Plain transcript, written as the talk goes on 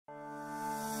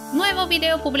Nuevo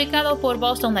video publicado por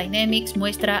Boston Dynamics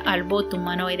muestra al bot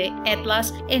humanoide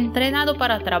Atlas entrenado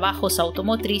para trabajos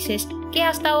automotrices que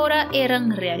hasta ahora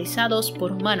eran realizados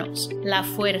por humanos. La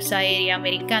Fuerza Aérea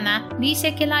Americana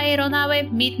dice que la aeronave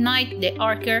Midnight de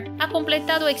Archer ha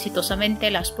completado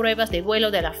exitosamente las pruebas de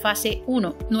vuelo de la Fase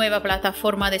 1. Nueva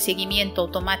plataforma de seguimiento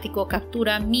automático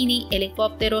captura mini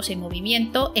helicópteros en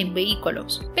movimiento en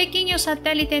vehículos. Pequeño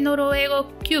satélite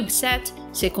noruego CubeSat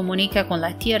se comunica con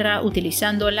la Tierra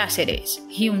utilizando láseres.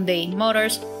 Hyundai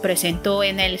Motors presentó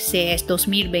en el CES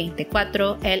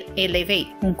 2024 el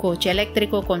Elevate, un coche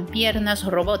eléctrico con piernas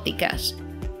robóticas.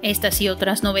 Estas y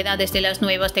otras novedades de las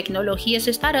nuevas tecnologías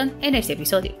estarán en este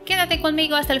episodio. Quédate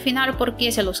conmigo hasta el final porque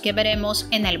es los que veremos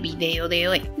en el video de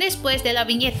hoy, después de la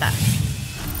viñeta.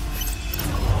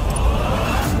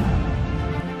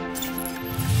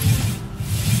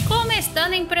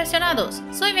 ¿Están impresionados?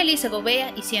 Soy Melissa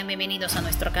Gobea y sean bienvenidos a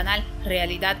nuestro canal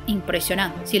Realidad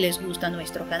Impresionante. Si les gusta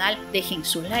nuestro canal, dejen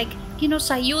su like que nos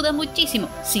ayuda muchísimo.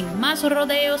 Sin más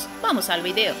rodeos, vamos al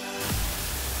video.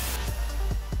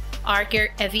 Archer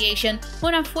Aviation,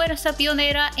 una fuerza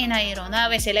pionera en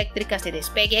aeronaves eléctricas de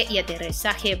despegue y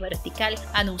aterrizaje vertical,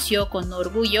 anunció con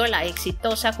orgullo la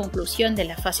exitosa conclusión de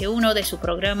la fase 1 de su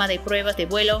programa de pruebas de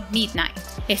vuelo Midnight.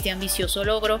 Este ambicioso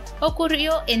logro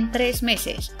ocurrió en 3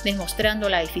 meses, demostrando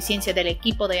la eficiencia del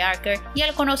equipo de Archer y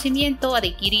el conocimiento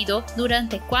adquirido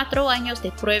durante 4 años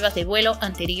de pruebas de vuelo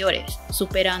anteriores,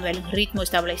 superando el ritmo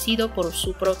establecido por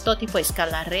su prototipo a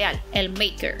escala real, el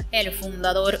Maker. El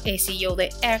fundador y CEO de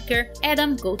Archer,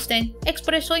 Adam Goldstein,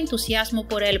 expresó entusiasmo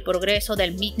por el progreso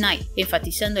del Midnight,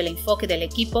 enfatizando el enfoque del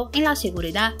equipo en la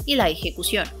seguridad y la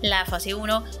ejecución. La fase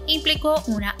 1 implicó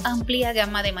una amplia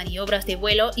gama de maniobras de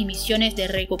vuelo y misiones de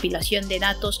recopilación de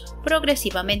datos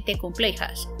progresivamente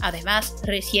complejas. Además,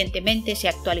 recientemente se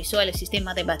actualizó el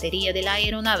sistema de batería de la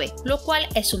aeronave, lo cual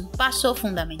es un paso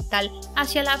fundamental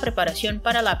hacia la preparación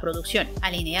para la producción,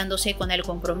 alineándose con el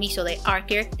compromiso de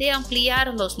Archer de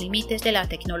ampliar los límites de la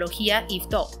tecnología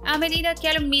eVTOL. A medida que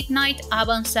el Midnight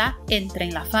avanza, entra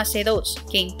en la fase 2,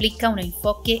 que implica un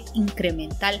enfoque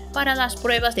incremental para las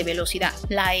pruebas de velocidad.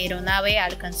 La aeronave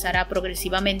alcanzará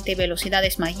progresivamente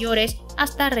velocidades mayores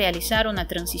hasta realizar una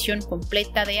transición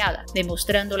completa de ala,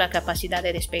 demostrando la capacidad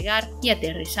de despegar y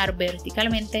aterrizar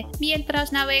verticalmente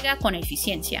mientras navega con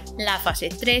eficiencia. La fase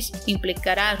 3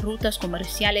 implicará rutas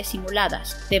comerciales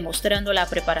simuladas, demostrando la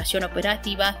preparación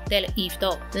operativa del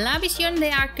eVTOL. La visión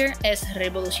de Archer es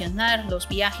revolucionar los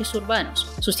viajes urbanos,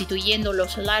 sustituyendo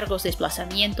los largos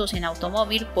desplazamientos en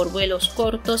automóvil por vuelos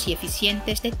cortos y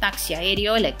eficientes de taxi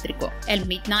aéreo eléctrico. El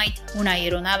Midnight, una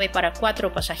aeronave para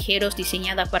 4 pasajeros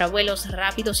diseñada para vuelos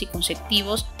rápidos y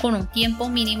consecutivos con un tiempo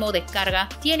mínimo de carga,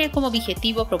 tiene como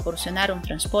objetivo proporcionar un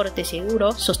transporte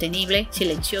seguro, sostenible,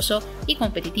 silencioso y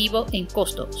competitivo en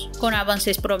costos. Con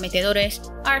avances prometedores,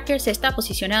 Archer se está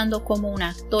posicionando como un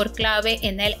actor clave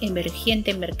en el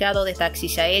emergente mercado de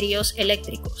taxis aéreos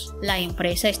eléctricos. La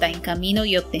empresa está en camino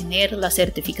de obtener la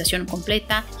certificación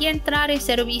completa y entrar en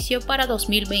servicio para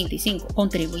 2025,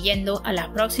 contribuyendo a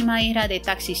la próxima era de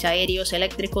taxis aéreos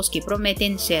eléctricos que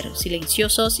prometen ser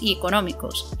silenciosos y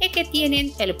económicos y que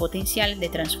tienen el potencial de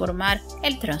transformar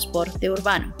el transporte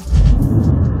urbano.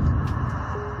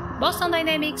 Boston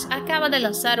Dynamics acaba de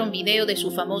lanzar un video de su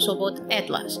famoso bot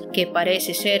Atlas, que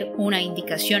parece ser una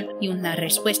indicación y una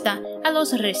respuesta a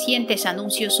los recientes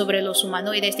anuncios sobre los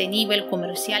humanoides de nivel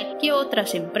comercial que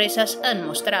otras empresas han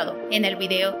mostrado. En el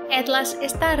video, Atlas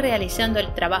está realizando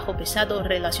el trabajo pesado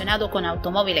relacionado con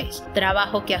automóviles,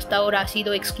 trabajo que hasta ahora ha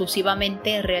sido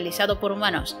exclusivamente realizado por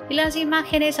humanos, y las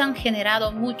imágenes han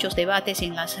generado muchos debates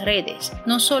en las redes,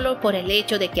 no solo por el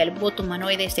hecho de que el bot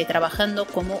humanoide esté trabajando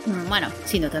como un humano,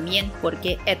 sino también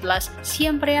porque Atlas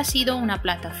siempre ha sido una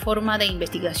plataforma de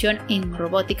investigación en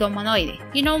robótica humanoide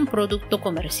y no un producto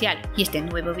comercial, y este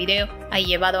nuevo video ha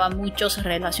llevado a muchos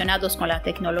relacionados con la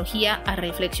tecnología a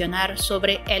reflexionar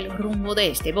sobre el rumbo de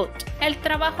este bot. El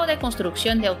trabajo de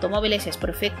construcción de automóviles es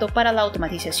perfecto para la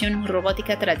automatización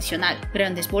robótica tradicional: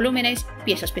 grandes volúmenes,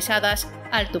 piezas pesadas,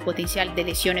 alto potencial de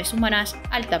lesiones humanas,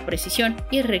 alta precisión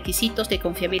y requisitos de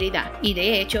confiabilidad. Y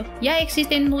de hecho, ya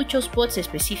existen muchos bots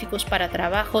específicos para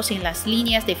trabajos en las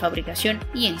líneas de fabricación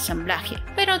y ensamblaje.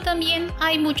 Pero también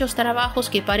hay muchos trabajos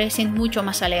que parecen mucho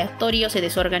más aleatorios y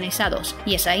desorganizados,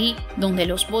 y es ahí donde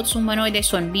los bots humanoides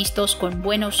son vistos con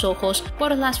buenos ojos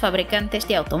por las fabricantes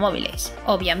de automóviles.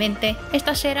 Obviamente,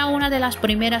 esta será una de las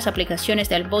primeras aplicaciones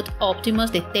del bot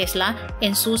Optimus de Tesla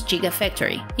en sus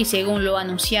Gigafactory, y según lo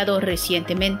anunciado recientemente,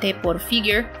 recientemente por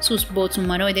Figure, sus bots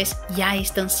humanoides ya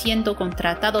están siendo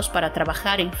contratados para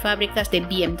trabajar en fábricas de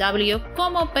BMW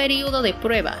como periodo de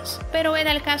pruebas. Pero en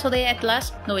el caso de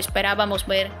Atlas, no esperábamos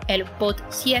ver el bot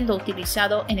siendo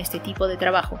utilizado en este tipo de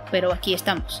trabajo, pero aquí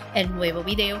estamos. El nuevo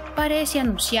video parece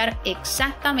anunciar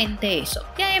exactamente eso.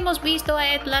 Ya hemos visto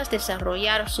a Atlas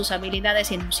desarrollar sus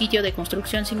habilidades en un sitio de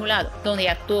construcción simulado, donde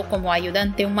actuó como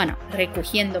ayudante humano,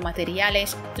 recogiendo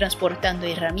materiales, transportando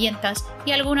herramientas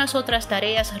y algunas otras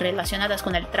tareas relacionadas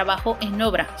con el trabajo en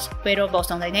obras. Pero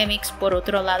Boston Dynamics, por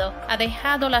otro lado, ha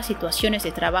dejado las situaciones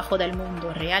de trabajo del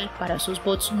mundo real para sus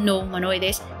bots no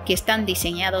humanoides que están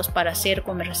diseñados para ser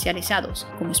comercializados,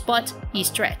 como Spot y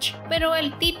Stretch. Pero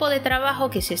el tipo de trabajo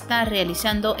que se está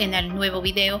realizando en el nuevo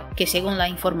video, que según la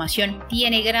información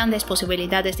tiene grandes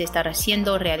posibilidades de estar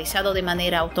siendo realizado de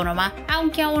manera autónoma,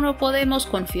 aunque aún no podemos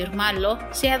confirmarlo,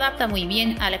 se adapta muy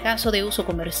bien al caso de uso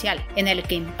comercial, en el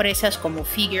que empresas como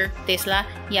Figure, Tesla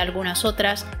y algunas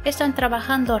otras están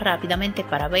trabajando rápidamente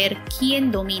para ver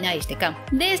quién domina este campo.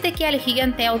 Desde que el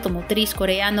gigante automotriz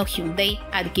coreano Hyundai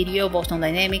adquirió Boston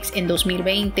Dynamics en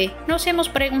 2020, nos hemos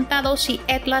preguntado si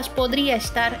Atlas podría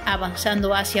estar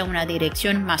avanzando hacia una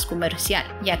dirección más comercial,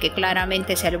 ya que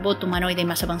claramente es el bot humanoide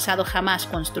más avanzado jamás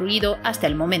construido hasta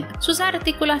el momento. Sus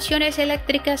articulaciones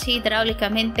eléctricas y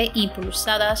hidráulicamente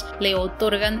impulsadas le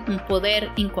otorgan un poder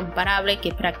incomparable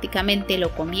que prácticamente lo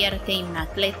convierte en un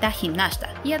atleta gimnasta,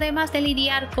 y además de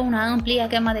lidiar con una amplia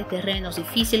gama de terrenos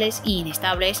difíciles e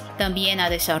inestables, también ha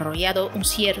desarrollado un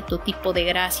cierto tipo de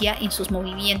gracia en sus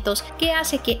movimientos que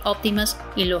hace que Optimus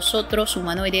y los otros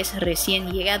humanoides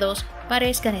recién llegados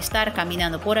parezcan estar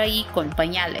caminando por ahí con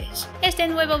pañales. Este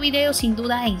nuevo video sin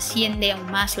duda enciende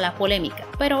aún más la polémica,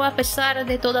 pero a pesar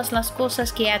de todas las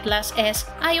cosas que Atlas es,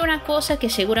 hay una cosa que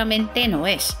seguramente no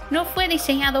es. No fue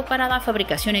diseñado para la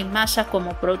fabricación en masa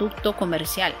como producto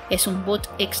comercial, es un bot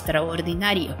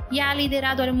extraordinario y ha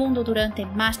liderado el mundo durante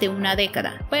más de una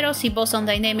década. Pero si Boston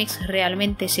Dynamics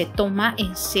realmente se toma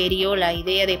en serio la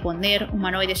idea de poner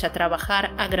humanoides a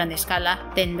trabajar a gran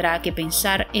escala, tendrá que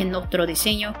pensar en otro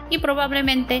diseño y probablemente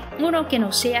uno que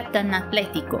no sea tan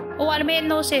atlético, o al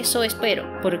menos eso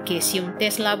espero, porque si un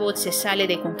Tesla bot se sale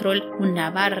de control, una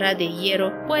barra de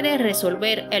hierro puede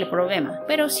resolver el problema,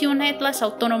 pero si un Atlas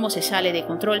autónomo se sale de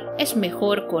control, es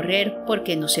mejor correr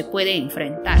porque no se puede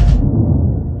enfrentar.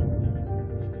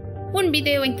 Un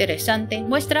video interesante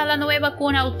muestra la nueva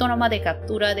cuna autónoma de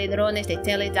captura de drones de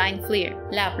Teledyne FLIR.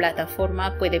 La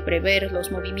plataforma puede prever los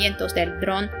movimientos del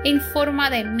dron en forma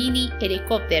de mini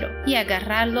helicóptero y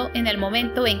agarrarlo en el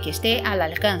momento en que esté al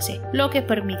alcance, lo que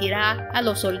permitirá a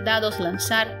los soldados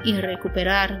lanzar y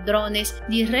recuperar drones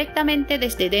directamente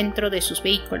desde dentro de sus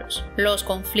vehículos. Los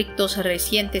conflictos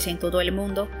recientes en todo el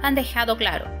mundo han dejado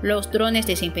claro, los drones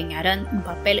desempeñarán un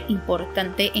papel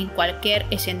importante en cualquier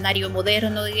escenario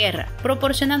moderno de guerra,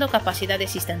 proporcionando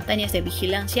capacidades instantáneas de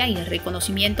vigilancia y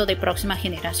reconocimiento de próxima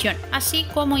generación, así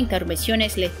como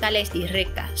intervenciones letales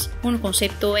directas. Un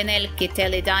concepto en el que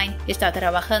Teledyne está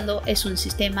trabajando es un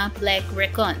sistema Black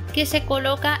Recon, que se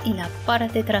coloca en la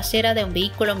parte trasera de un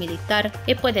vehículo militar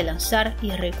y puede lanzar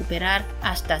y recuperar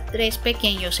hasta 3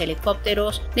 pequeños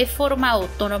helicópteros de forma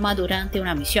autónoma durante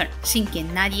una misión, sin que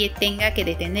nadie tenga que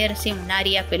detenerse en un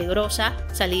área peligrosa,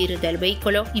 salir del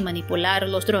vehículo y manipular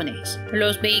los drones.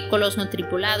 Los vehículos no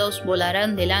tripulados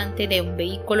volarán delante de un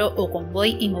vehículo o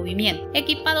convoy en movimiento,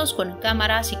 equipados con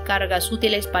cámaras y cargas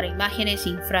útiles para imágenes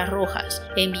infrarrojas,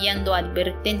 enviando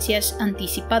advertencias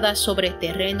anticipadas sobre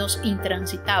terrenos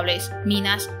intransitables,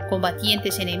 minas,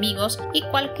 combatientes enemigos y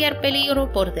cualquier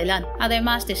peligro por delante,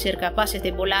 además de ser capaces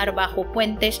de volar bajo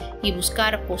puentes y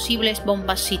buscar posibles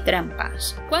bombas y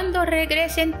trampas. Cuando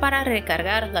regresen para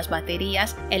recargar las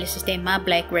baterías, el sistema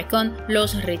Black Recon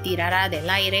los retirará del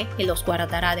aire y los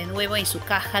guardará de nuevo en su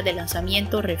caja de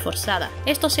lanzamiento reforzada.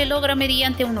 Esto se logra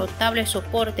mediante un notable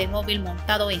soporte móvil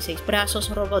montado en 6 brazos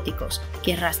robóticos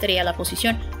que rastrea la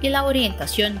posición y la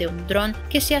orientación de un dron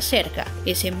que se acerca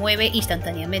y se mueve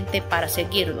instantáneamente para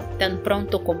seguirlo. Tan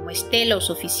pronto como esté lo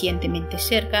suficientemente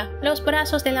cerca, los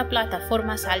brazos de la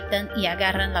plataforma saltan y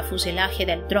agarran la fuselaje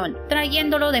del dron,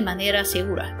 trayéndolo de manera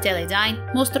segura. Teledyne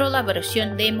mostró la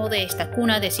versión demo de esta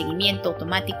cuna de seguimiento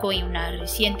automático en una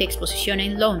reciente exposición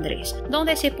en Londres,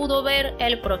 donde se pudo ver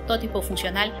el prototipo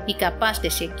funcional y capaz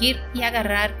de seguir y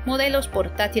agarrar modelos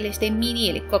portátiles de mini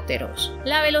helicópteros.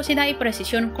 La velocidad y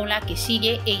precisión con la que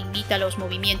sigue e imita los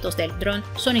movimientos del dron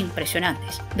son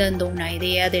impresionantes, dando una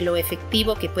idea de lo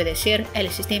efectivo que puede ser el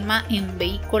sistema en un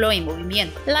vehículo en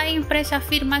movimiento. La empresa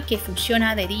afirma que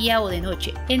funciona de día o de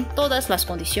noche, en todas las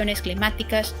condiciones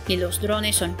climáticas, y los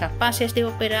drones son capaces de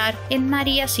operar en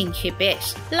áreas sin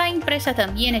GPS. La empresa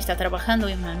también está trabajando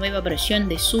en una nueva versión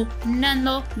de su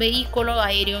nano vehículo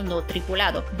aéreo no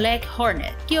tripulado, Black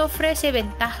Hornet, que ofrece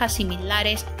ventajas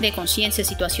similares de conciencia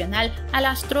situacional a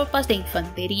las tropas de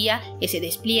infantería que se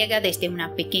despliega desde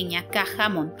una pequeña caja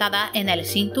montada en el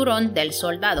cinturón del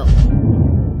soldado.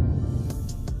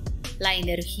 La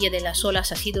energía de las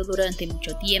olas ha sido durante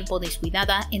mucho tiempo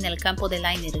descuidada en el campo de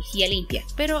la energía limpia,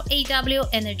 pero AW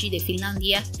Energy de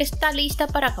Finlandia está lista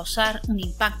para causar un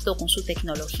impacto con su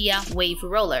tecnología Wave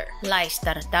Roller. La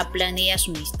startup planea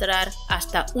suministrar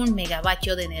hasta 1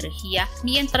 megavatio de energía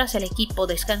mientras el equipo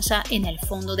descansa en el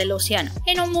fondo del océano.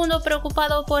 En un mundo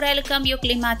preocupado por el cambio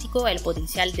climático, el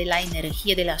potencial de la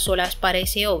energía de las olas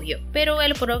parece obvio, pero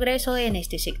el progreso en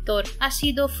este sector ha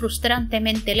sido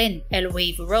frustrantemente lento. El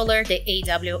Wave Roller de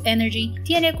AW Energy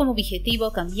tiene como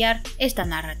objetivo cambiar esta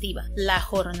narrativa. La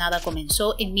jornada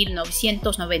comenzó en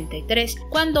 1993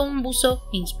 cuando un buzo,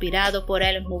 inspirado por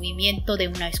el movimiento de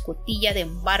una escotilla de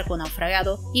un barco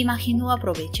naufragado, imaginó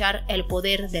aprovechar el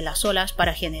poder de las olas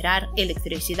para generar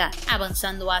electricidad.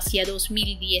 Avanzando hacia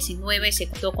 2019 se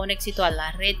contó con éxito a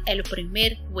la red el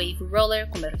primer Wave Roller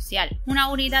comercial, una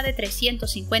unidad de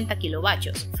 350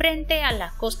 kilovatios, frente a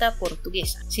la costa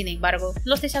portuguesa. Sin embargo,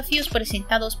 los desafíos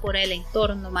presentados por el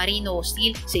entorno marino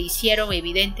hostil se hicieron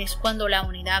evidentes cuando la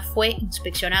unidad fue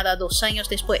inspeccionada 2 años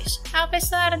después. A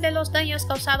pesar de los daños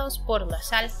causados por la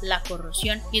sal, la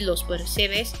corrosión y los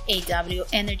percebes, AW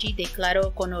Energy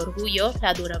declaró con orgullo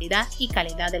la durabilidad y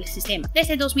calidad del sistema.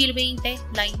 Desde 2020,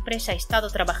 la empresa ha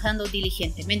estado trabajando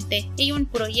diligentemente en un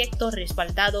proyecto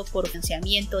respaldado por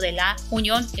financiamiento de la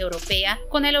Unión Europea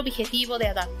con el objetivo de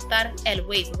adaptar el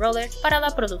Wave Roller para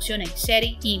la producción en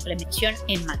serie y implementación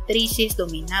en matrices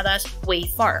dominadas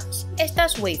waveforms.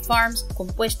 Estas waveforms,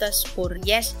 compuestas por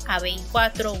 10 a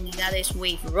 24 unidades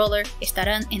Wave Roller,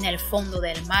 estarán en el fondo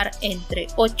del mar entre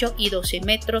 8 y 12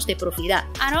 metros de profundidad,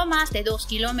 a no más de 2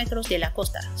 kilómetros de la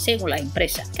costa, según la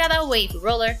empresa. Cada Wave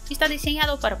Roller está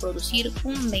diseñado para producir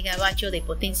 1 megavatio de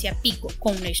potencia pico,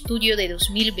 con un estudio de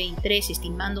 2023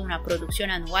 estimando una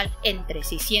producción anual entre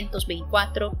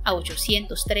 624 a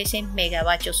 813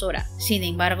 megavatios hora. Sin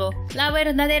embargo, la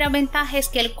verdadera ventaja es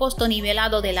que el costo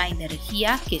nivelado de la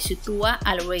energía, que sitúa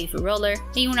al Wave Roller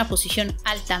en una posición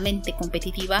altamente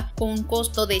competitiva con un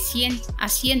costo de 100 a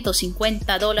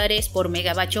 150 dólares por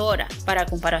megavatio hora. Para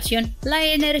comparación, la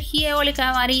energía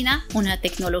eólica marina, una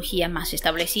tecnología más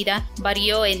establecida,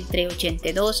 varió entre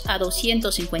 82 a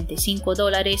 255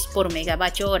 dólares por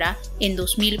megavatio hora en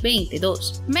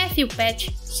 2022. Matthew Patch,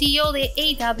 CEO de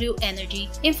AW Energy,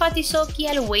 enfatizó que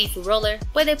el Wave Roller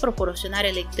puede proporcionar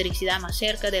electricidad más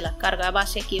cerca de la carga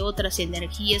base que otras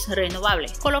energías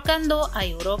renovables, colocando a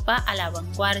Europa a la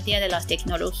vanguardia de las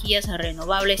tecnologías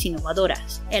renovables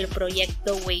innovadoras. El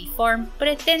proyecto Waveform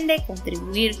pretende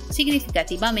contribuir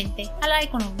significativamente a la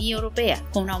economía europea,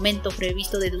 con un aumento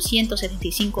previsto de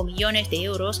 275 millones de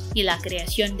euros y la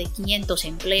creación de 500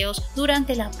 empleos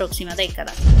durante la próxima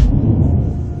década.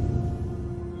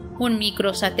 Un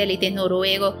microsatélite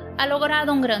noruego ha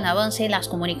logrado un gran avance en las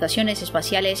comunicaciones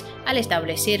espaciales al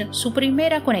establecer su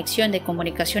primera conexión de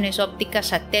comunicaciones ópticas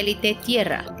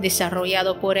satélite-tierra.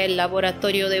 Desarrollado por el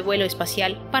Laboratorio de Vuelo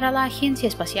Espacial para la Agencia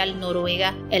Espacial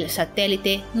Noruega, el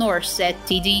satélite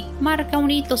NorSat-TD marca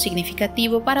un hito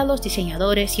significativo para los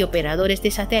diseñadores y operadores de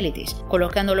satélites,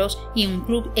 colocándolos en un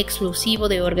club exclusivo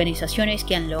de organizaciones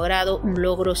que han logrado un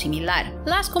logro similar.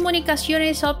 Las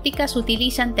comunicaciones ópticas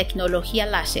utilizan tecnología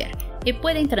láser y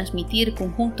pueden transmitir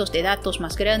conjuntos de datos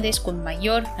más grandes con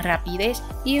mayor rapidez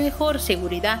y mejor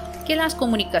seguridad que las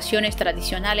comunicaciones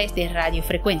tradicionales de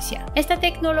radiofrecuencia. Esta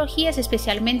tecnología es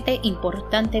especialmente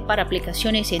importante para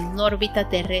aplicaciones en órbita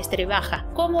terrestre baja,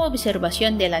 como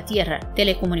observación de la Tierra,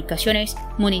 telecomunicaciones,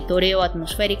 monitoreo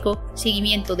atmosférico,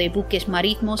 seguimiento de buques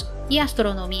marítimos y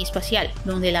astronomía espacial,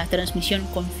 donde la transmisión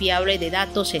confiable de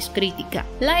datos es crítica.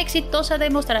 La exitosa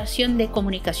demostración de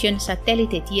comunicación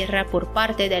satélite-tierra por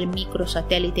parte del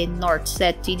microsatélite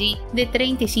NorSat-TD de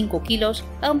 35 kilos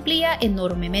amplía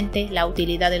enormemente la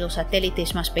utilidad de los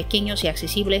satélites más pequeños y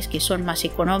accesibles, que son más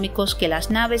económicos que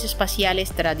las naves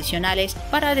espaciales tradicionales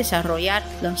para desarrollar,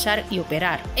 lanzar y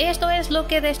operar. Esto es lo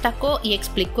que destacó y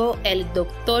explicó el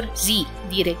Dr. Z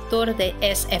director de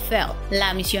SFL.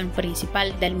 La misión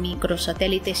principal del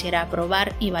microsatélite será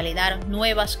probar y validar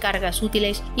nuevas cargas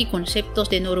útiles y conceptos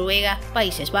de Noruega,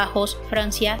 Países Bajos,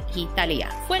 Francia y Italia.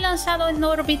 Fue lanzado en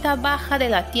órbita baja de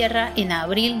la Tierra en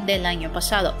abril del año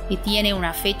pasado y tiene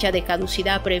una fecha de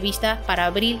caducidad prevista para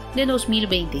abril de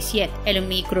 2027. El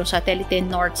microsatélite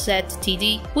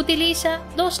NordSat-TD utiliza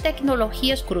dos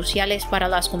tecnologías cruciales para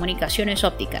las comunicaciones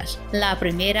ópticas. La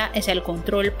primera es el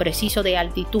control preciso de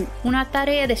altitud, una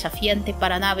tarea desafiante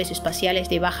para naves espaciales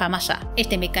de baja masa.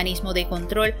 Este mecanismo de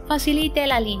control facilita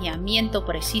el alineamiento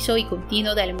preciso y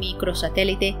continuo del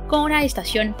microsatélite con una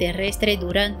estación terrestre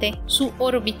durante su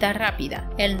órbita rápida.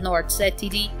 El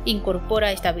NordSat-TD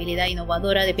incorpora estabilidad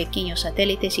innovadora de pequeños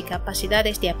satélites y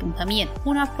capacidades de apuntamiento,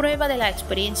 una prueba de la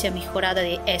experiencia mejorada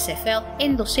de SFL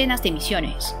en docenas de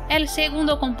misiones. El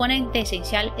segundo componente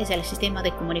esencial es el sistema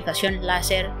de comunicación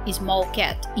láser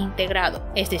SmallCat integrado.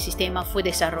 Este sistema fue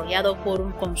desarrollado por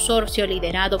un consorcio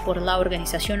liderado por la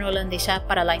Organización Holandesa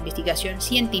para la Investigación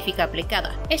Científica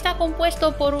Aplicada. Está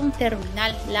compuesto por un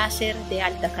terminal láser de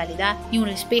alta calidad y un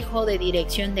espejo de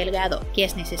dirección delgado, que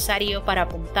es necesario para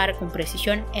apuntar con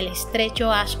precisión el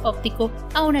estrecho haz óptico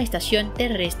a una estación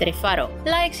terrestre faro.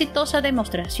 La exitosa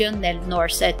demostración del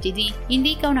NordSat-TD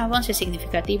indica un avance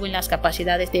significativo en las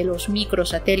capacidades de los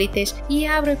microsatélites y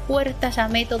abre puertas a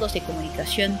métodos de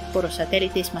comunicación por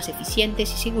satélites más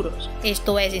eficientes y seguros.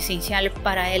 Esto es esencial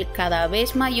para el cada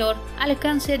vez mayor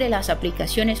alcance de las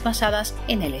aplicaciones basadas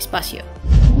en el espacio.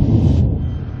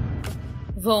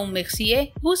 Von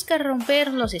Mercier busca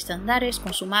romper los estándares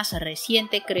con su más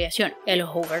reciente creación, el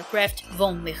hovercraft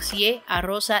Von Mercier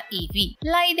Arosa EV.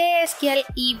 La idea es que el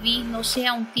EV no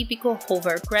sea un típico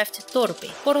hovercraft torpe,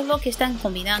 por lo que están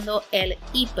combinando el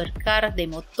hipercar de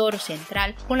motor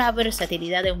central con la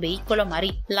versatilidad de un vehículo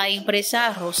marítimo. La empresa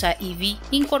Arosa EV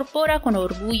incorpora con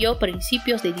orgullo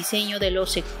principios de diseño de los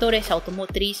sectores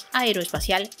automotriz,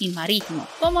 aeroespacial y marítimo.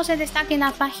 Como se destaca en la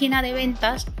página de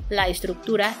ventas, la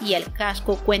estructura y el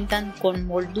casco cuentan con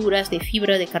molduras de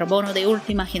fibra de carbono de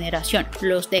última generación.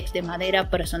 Los decks de madera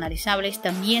personalizables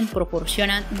también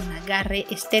proporcionan un agarre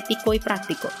estético y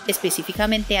práctico,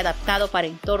 específicamente adaptado para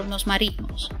entornos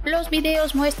marítimos. Los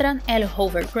videos muestran el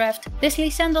hovercraft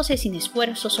deslizándose sin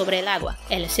esfuerzo sobre el agua,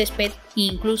 el césped e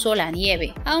incluso la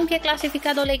nieve. Aunque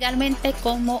clasificado legalmente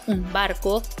como un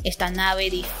barco, esta nave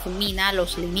difumina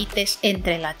los límites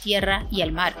entre la tierra y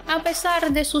el mar. A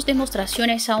pesar de sus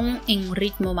demostraciones aún en un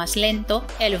ritmo más lento,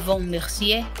 el Von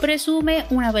Mercier presume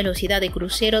una velocidad de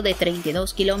crucero de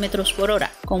 32 km por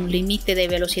hora, con un límite de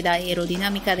velocidad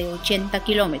aerodinámica de 80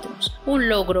 km, un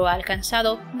logro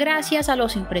alcanzado gracias a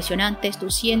los impresionantes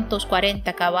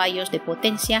 240 caballos de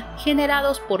potencia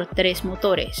generados por 3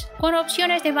 motores. Con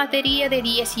opciones de batería de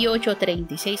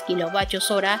 18-36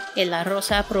 kWh, el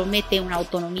Arosa promete una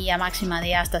autonomía máxima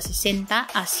de hasta 60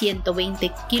 a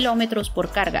 120 km por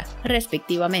carga,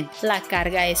 respectivamente. La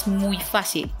carga es muy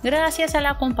fácil, gracias a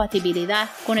la compatibilidad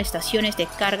con estaciones de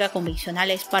carga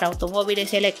convencionales para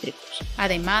automóviles eléctricos.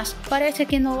 Además, parece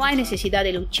que no hay necesidad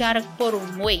de luchar por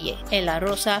un muelle. El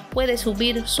Arosa puede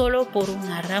subir solo por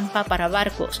una rampa para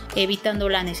barcos, evitando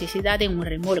la necesidad de un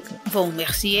remolque. Von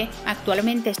Mercier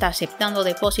actualmente está aceptando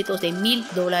depósitos de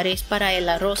 $1,000 para el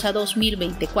Arosa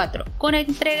 2024, con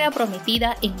entrega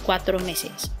prometida en 4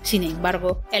 meses. Sin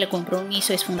embargo, el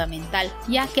compromiso es fundamental,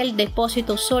 ya que el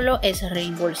depósito solo es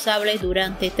reembolsable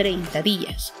durante 30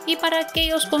 días. Y para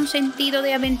aquellos con sentido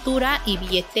de aventura y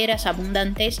billeteras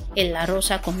abundantes, el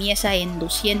Arosa comienza en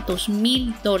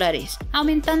 $200,000,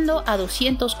 aumentando a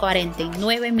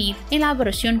 $249,000 en la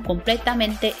versión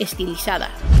completamente estilizada.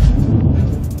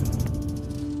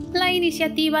 La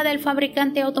iniciativa del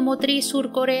fabricante automotriz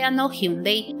surcoreano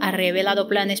Hyundai ha revelado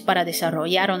planes para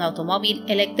desarrollar un automóvil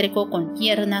eléctrico con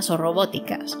piernas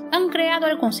robóticas. Han creado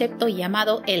el concepto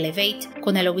llamado Elevate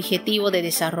con el objetivo de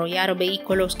desarrollar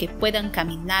vehículos que puedan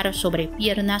caminar sobre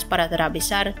piernas para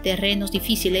atravesar terrenos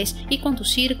difíciles y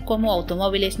conducir como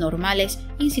automóviles normales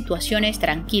en situaciones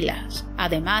tranquilas.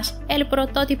 Además, el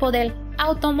prototipo del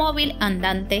automóvil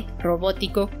andante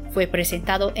robótico fue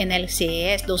presentado en el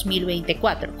CES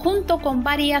 2024, junto con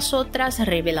varias otras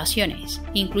revelaciones,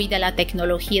 incluida la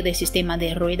tecnología de sistema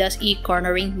de ruedas y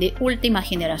cornering de última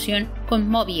generación con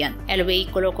Movian. El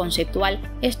vehículo conceptual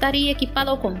estaría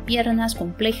equipado con piernas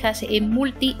complejas y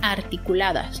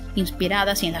multiarticuladas,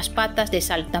 inspiradas en las patas de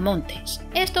saltamontes.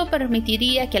 Esto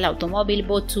permitiría que el automóvil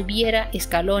bot subiera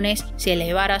escalones, se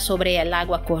elevara sobre el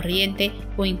agua corriente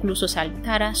o incluso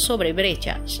saltara sobre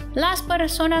brechas. Las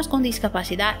personas con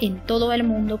discapacidad en todo el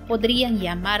mundo podrían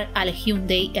llamar al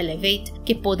Hyundai Elevate,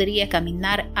 que podría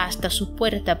caminar hasta su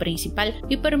puerta principal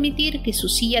y permitir que su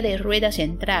silla de ruedas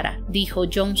entrara, dijo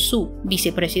John Su,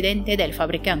 vicepresidente del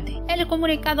fabricante. El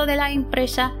comunicado de la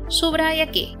empresa subraya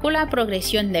que, con la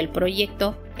progresión del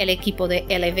proyecto, el equipo de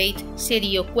Elevate se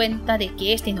dio cuenta de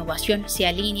que esta innovación se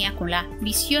alinea con la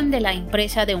visión de la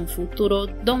empresa de un futuro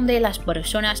donde las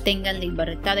personas tengan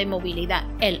libertad de movilidad.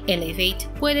 El Elevate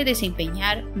puede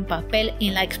desempeñar un papel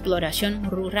en la exploración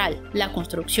rural, la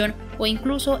construcción o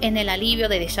incluso en el alivio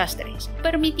de desastres,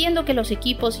 permitiendo que los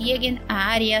equipos lleguen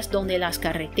a áreas donde las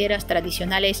carreteras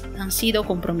tradicionales han sido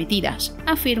comprometidas,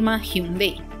 afirma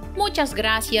Hyundai. Muchas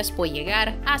gracias por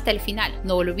llegar hasta el final.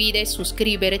 No olvides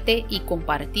suscribirte y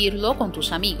compartirlo con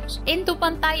tus amigos. En tu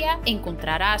pantalla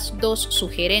encontrarás 2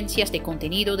 sugerencias de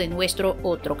contenido de nuestro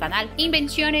otro canal,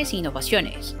 Invenciones e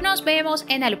Innovaciones. Nos vemos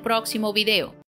en el próximo video.